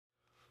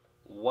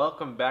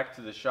Welcome back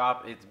to the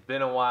shop. It's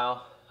been a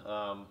while,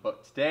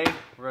 but today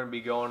we're going to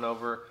be going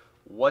over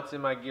what's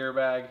in my gear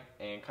bag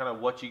and kind of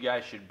what you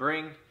guys should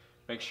bring.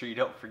 Make sure you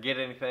don't forget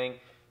anything.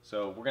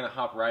 So we're going to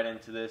hop right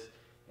into this.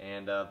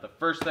 And the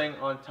first thing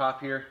on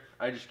top here,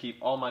 I just keep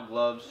all my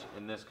gloves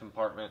in this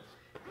compartment.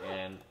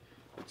 And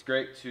it's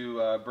great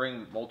to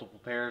bring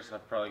multiple pairs.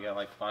 I've probably got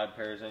like 5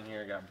 pairs in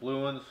here. I got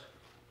blue ones,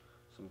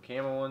 some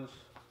camo ones,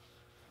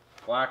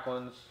 black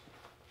ones,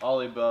 all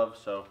the above.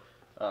 So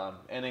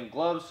and in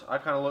gloves, I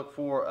kind of look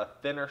for a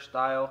thinner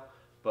style,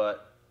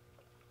 but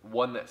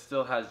one that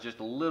still has just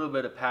a little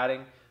bit of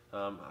padding.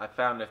 I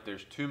found if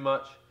there's too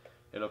much,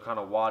 it'll kind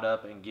of wad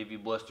up and give you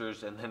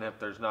blisters, and then if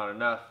there's not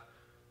enough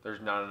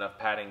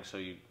padding,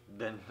 so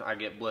then I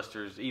get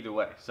blisters either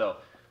way. So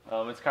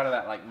it's kind of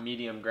that like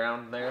medium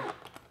ground there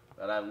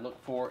that I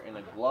look for in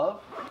a glove.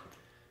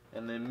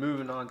 And then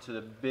moving on to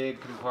the big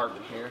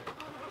compartment here,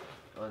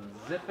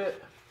 unzip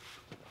it,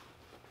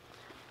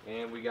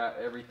 and we got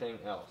everything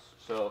else.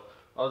 So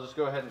I'll just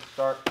go ahead and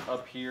start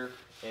up here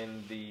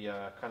in the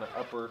kind of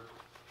upper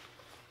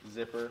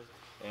zipper,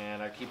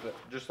 and I keep it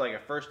just like a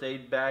first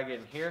aid bag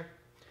in here,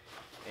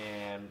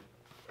 and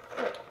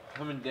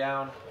coming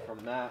down from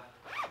that,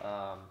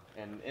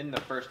 and in the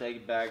first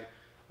aid bag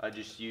I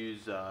just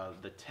use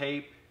the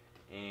tape,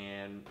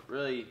 and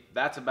really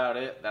that's about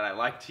it that I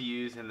like to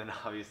use. And then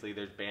obviously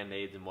there's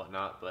band-aids and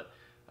whatnot, but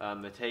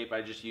the tape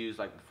I just use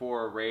like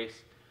before a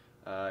race.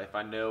 If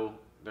I know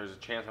there's a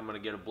chance I'm going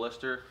to get a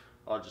blister,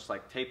 I'll just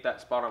like tape that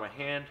spot on my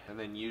hand, and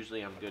then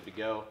usually I'm good to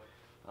go.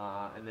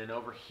 And then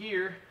over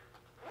here,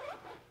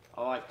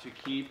 I like to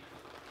keep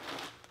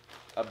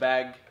a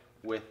bag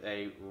with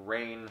a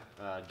rain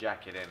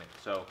jacket in it.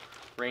 So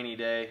rainy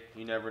day,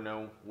 you never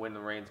know when the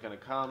rain's going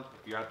to come.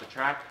 If you're at the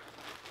track,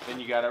 then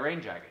you got a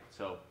rain jacket.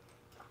 So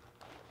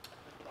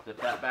zip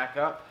that back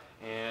up,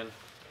 and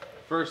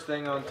first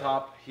thing on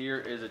top here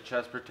is a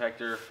chest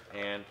protector.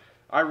 And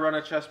I run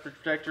a chest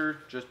protector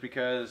just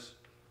because,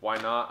 why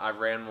not? I've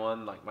ran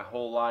one like my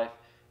whole life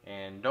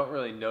and don't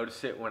really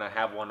notice it when I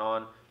have one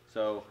on.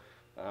 So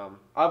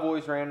I've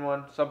always ran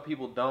one. Some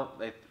people don't.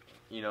 They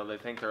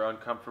think they're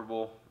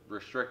uncomfortable.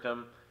 Restrict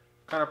them.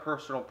 Kind of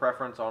personal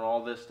preference on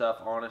all this stuff,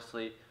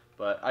 honestly.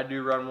 But I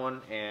do run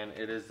one, and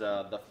it is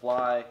the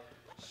Fly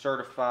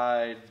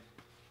certified.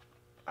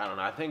 I don't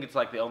know. I think it's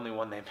like the only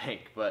one they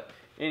make. But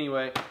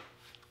anyway,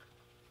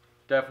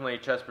 definitely a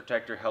chest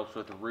protector helps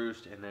with the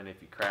roost, and then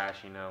if you crash,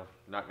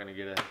 not going to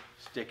get a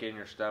stick in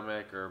your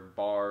stomach or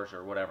bars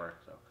or whatever.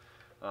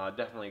 So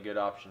definitely a good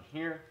option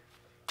here.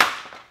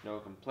 No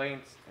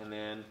complaints. And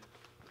then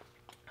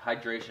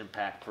hydration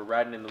pack for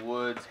riding in the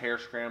woods, hare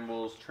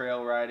scrambles,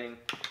 trail riding.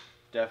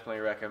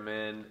 Definitely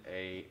recommend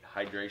a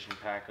hydration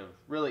pack of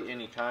really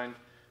any kind.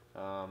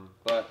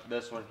 But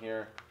this one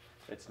here,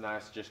 it's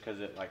nice just because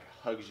it like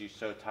hugs you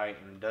so tight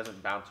and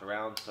doesn't bounce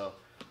around. So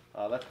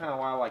that's kind of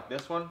why I like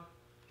this one.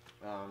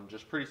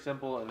 Just pretty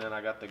simple. And then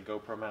I got the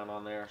GoPro mount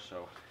on there,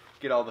 so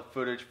get all the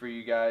footage for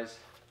you guys.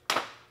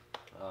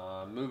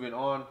 Moving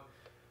on,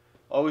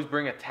 always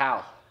bring a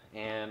towel,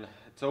 and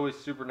it's always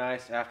super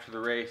nice after the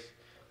race.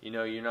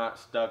 You're not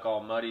stuck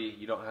all muddy.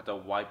 You don't have to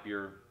wipe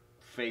your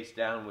face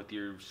down with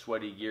your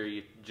sweaty gear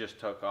you just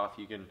took off.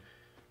 You can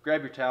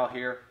grab your towel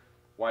here,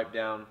 wipe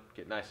down,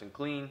 get nice and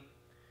clean,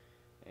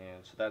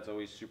 and so that's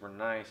always super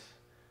nice.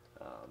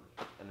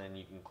 And then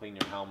you can clean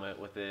your helmet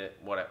with it,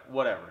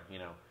 whatever.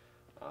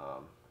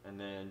 And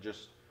then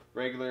just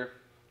regular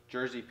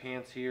jersey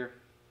pants here,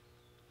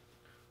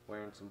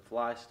 wearing some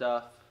Fly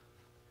stuff.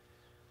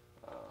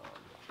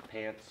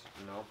 Pants,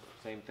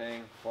 same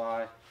thing,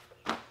 Fly.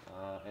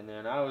 And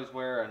then I always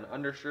wear an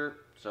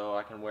undershirt, so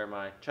I can wear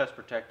my chest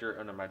protector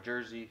under my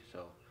jersey.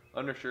 So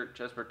undershirt,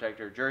 chest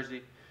protector,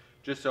 jersey,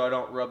 just so I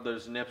don't rub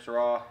those nips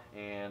raw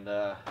and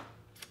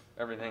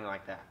everything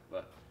like that.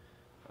 But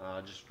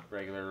just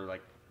regular,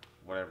 like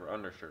whatever,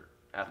 undershirt,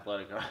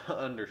 athletic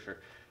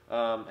undershirt.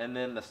 And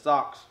then the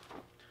socks,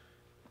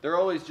 they're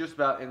always just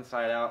about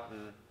inside out,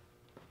 and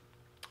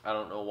I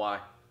don't know why,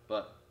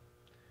 but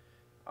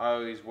I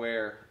always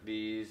wear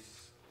these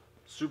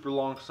super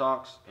long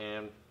socks,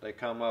 and they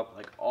come up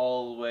like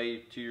all the way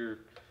to your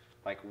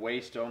like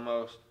waist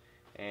almost,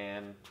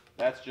 and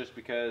that's just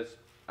because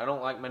I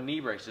don't like my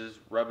knee braces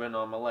rubbing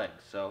on my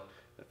legs. So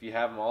if you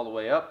have them all the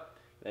way up,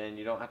 then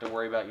you don't have to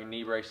worry about your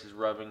knee braces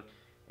rubbing.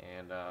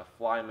 And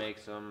Fly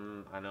makes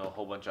them. I know a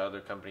whole bunch of other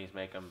companies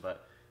make them,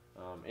 but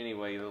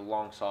anyway, the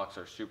long socks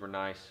are super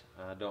nice.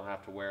 Don't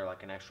have to wear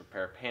like an extra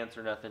pair of pants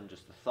or nothing,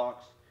 just the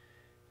socks,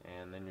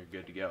 and then you're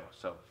good to go.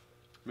 So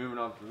moving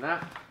on from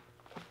that,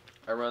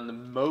 I run the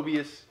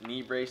Mobius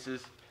knee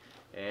braces,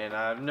 and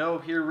I know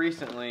here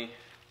recently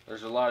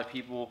there's a lot of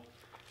people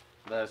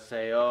that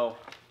say, oh,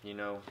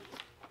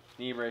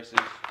 knee braces,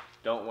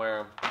 don't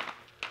wear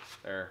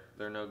them,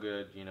 they're no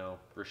good,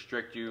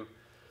 restrict you.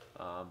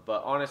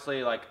 But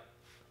honestly, like,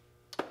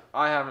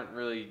 I haven't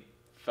really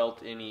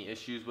felt any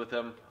issues with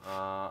them.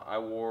 I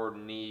wore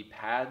knee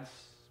pads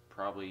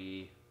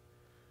probably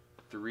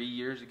 3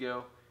 years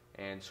ago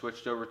and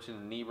switched over to the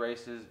knee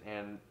braces,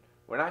 and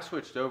when I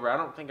switched over, I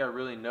don't think I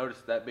really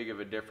noticed that big of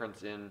a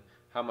difference in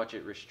how much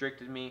it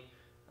restricted me.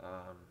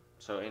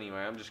 So anyway,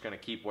 I'm just going to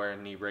keep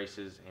wearing knee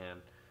braces,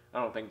 and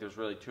I don't think there's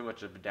really too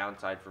much of a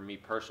downside for me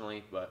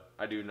personally, but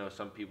I do know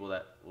some people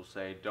that will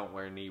say don't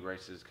wear knee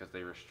braces because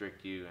they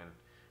restrict you, and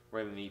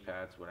wear the knee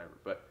pads, whatever.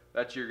 But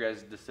that's your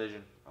guys'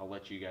 decision. I'll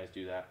let you guys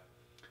do that.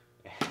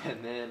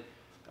 And then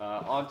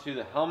onto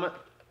the helmet.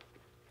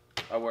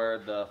 I wear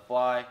the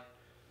Fly,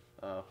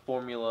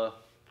 Formula,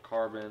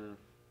 Carbon,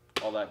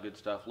 all that good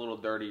stuff. A little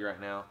dirty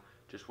right now.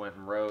 Just went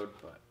and rode,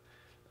 but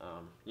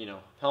you know,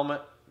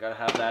 helmet, gotta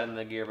have that in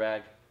the gear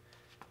bag.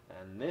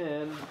 And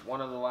then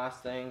one of the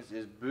last things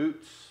is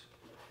boots,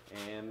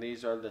 and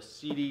these are the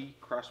CD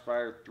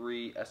Crossfire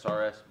 3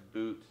 SRS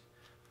boots.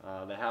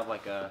 They have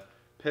like a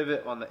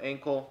pivot on the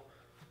ankle,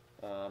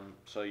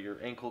 so your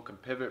ankle can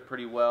pivot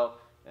pretty well,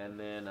 and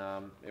then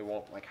it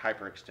won't like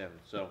hyperextend.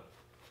 So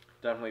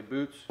definitely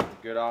boots,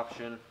 good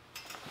option.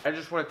 I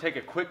just want to take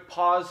a quick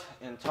pause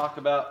and talk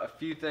about a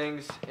few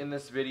things in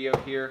this video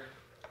here.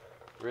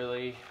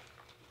 Really,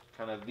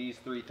 kind of these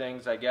three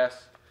things, I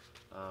guess.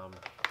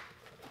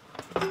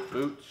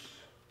 Boots,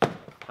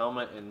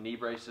 helmet, and knee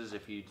braces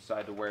if you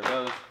decide to wear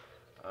those.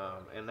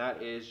 And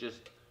that is just,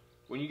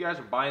 when you guys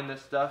are buying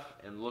this stuff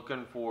and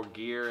looking for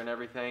gear and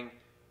everything,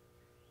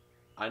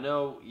 I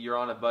know you're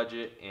on a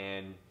budget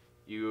and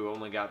you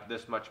only got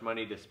this much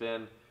money to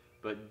spend,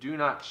 but do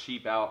not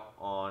cheap out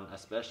on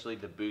especially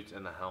the boots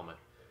and the helmet.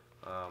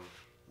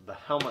 The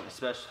helmet,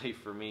 especially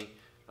for me,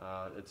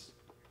 it's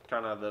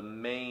kind of the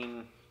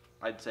main,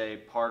 I'd say,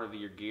 part of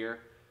your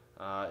gear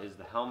is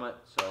the helmet.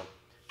 So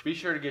be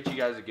sure to get you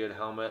guys a good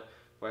helmet,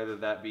 whether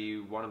that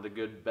be one of the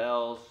good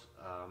Bells,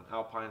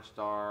 Alpine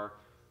Star,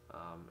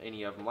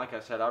 any of them. Like I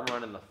said, I'm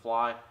running the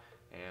Fly,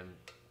 and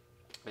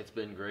it's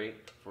been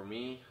great for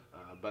me.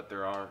 But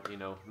there are, you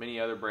know, many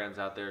other brands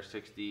out there,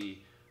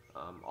 60,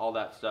 all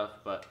that stuff.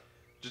 But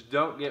just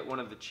don't get one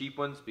of the cheap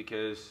ones,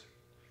 because,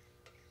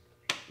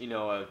 you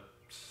know, a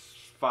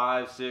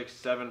 $500,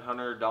 $600,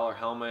 $700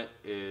 helmet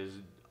is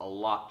a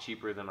lot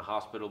cheaper than a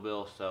hospital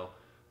bill. So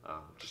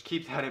just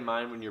keep that in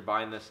mind when you're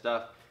buying this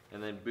stuff.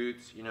 And then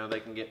boots, you know,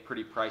 they can get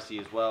pretty pricey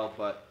as well,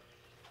 but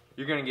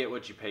you're gonna get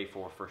what you pay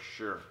for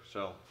sure.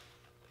 So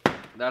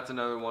that's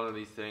another one of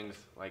these things.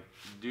 Like,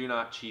 do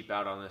not cheap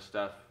out on this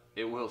stuff.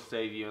 It will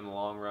save you in the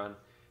long run,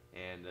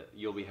 and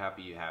you'll be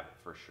happy you have it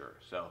for sure.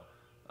 So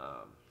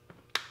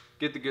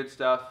get the good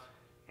stuff,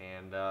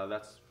 and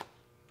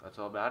that's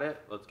all about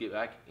it. Let's get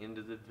back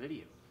into the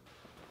video.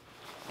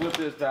 Flip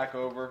this back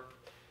over,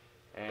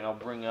 and I'll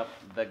bring up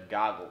the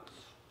goggles.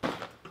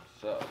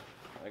 So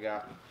I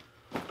got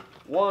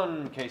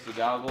one case of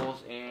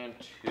goggles and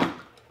two,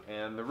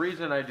 and the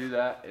reason I do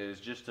that is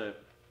just to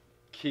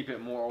keep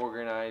it more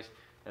organized,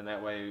 and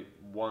that way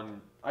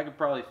I could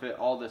probably fit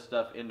all this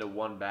stuff into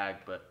one bag,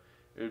 but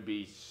it would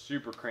be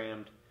super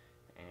crammed,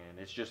 and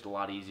it's just a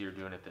lot easier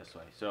doing it this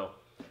way. So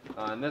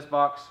in this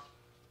box,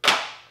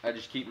 I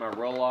just keep my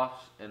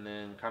roll-offs, and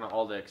then kind of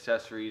all the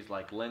accessories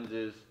like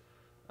lenses,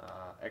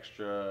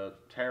 extra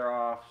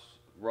tear-offs,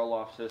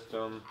 roll-off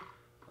system.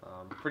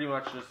 Pretty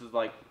much this is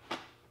like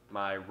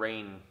my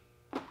rain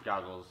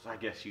goggles, I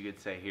guess you could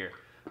say here.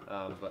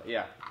 But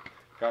yeah,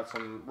 got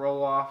some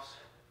roll-offs,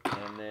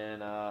 and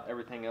then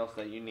everything else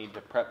that you need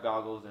to prep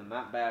goggles in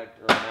that bag,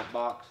 or in that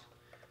box.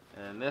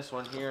 And this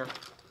one here,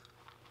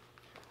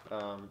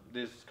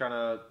 this kind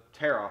of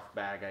tear-off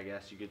bag, I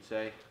guess you could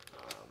say.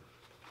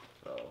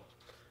 So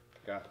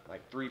got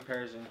like 3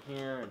 pairs in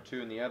here and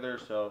 2 in the other.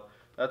 So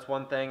that's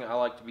one thing, I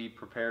like to be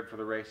prepared for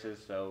the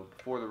races. So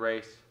before the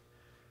race,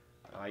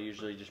 I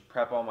usually just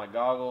prep all my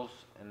goggles,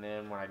 and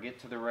then when I get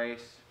to the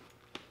race,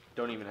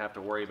 don't even have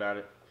to worry about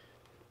it.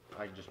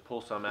 I can just pull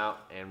some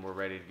out and we're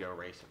ready to go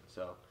racing.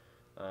 So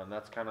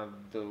that's kind of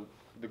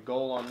the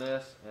goal on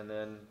this, and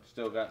then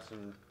still got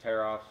some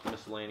tear-offs,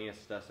 miscellaneous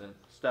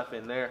stuff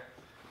in there,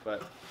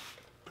 but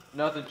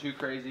nothing too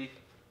crazy.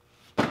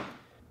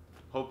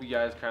 Hope you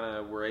guys kind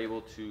of were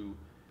able to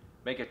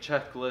make a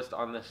checklist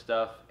on this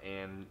stuff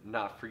and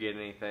not forget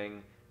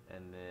anything,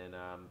 and then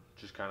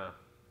just kind of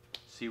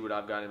see what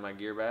I've got in my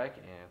gear bag,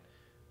 and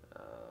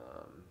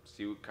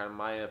see what kind of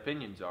my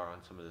opinions are on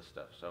some of this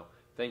stuff. So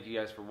thank you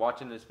guys for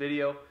watching this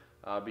video.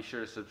 Be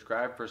sure to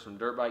subscribe for some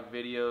dirt bike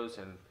videos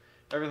and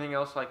everything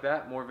else like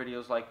that, more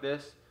videos like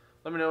this.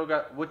 Let me know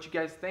what you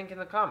guys think in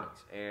the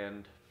comments,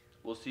 and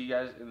we'll see you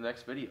guys in the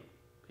next video.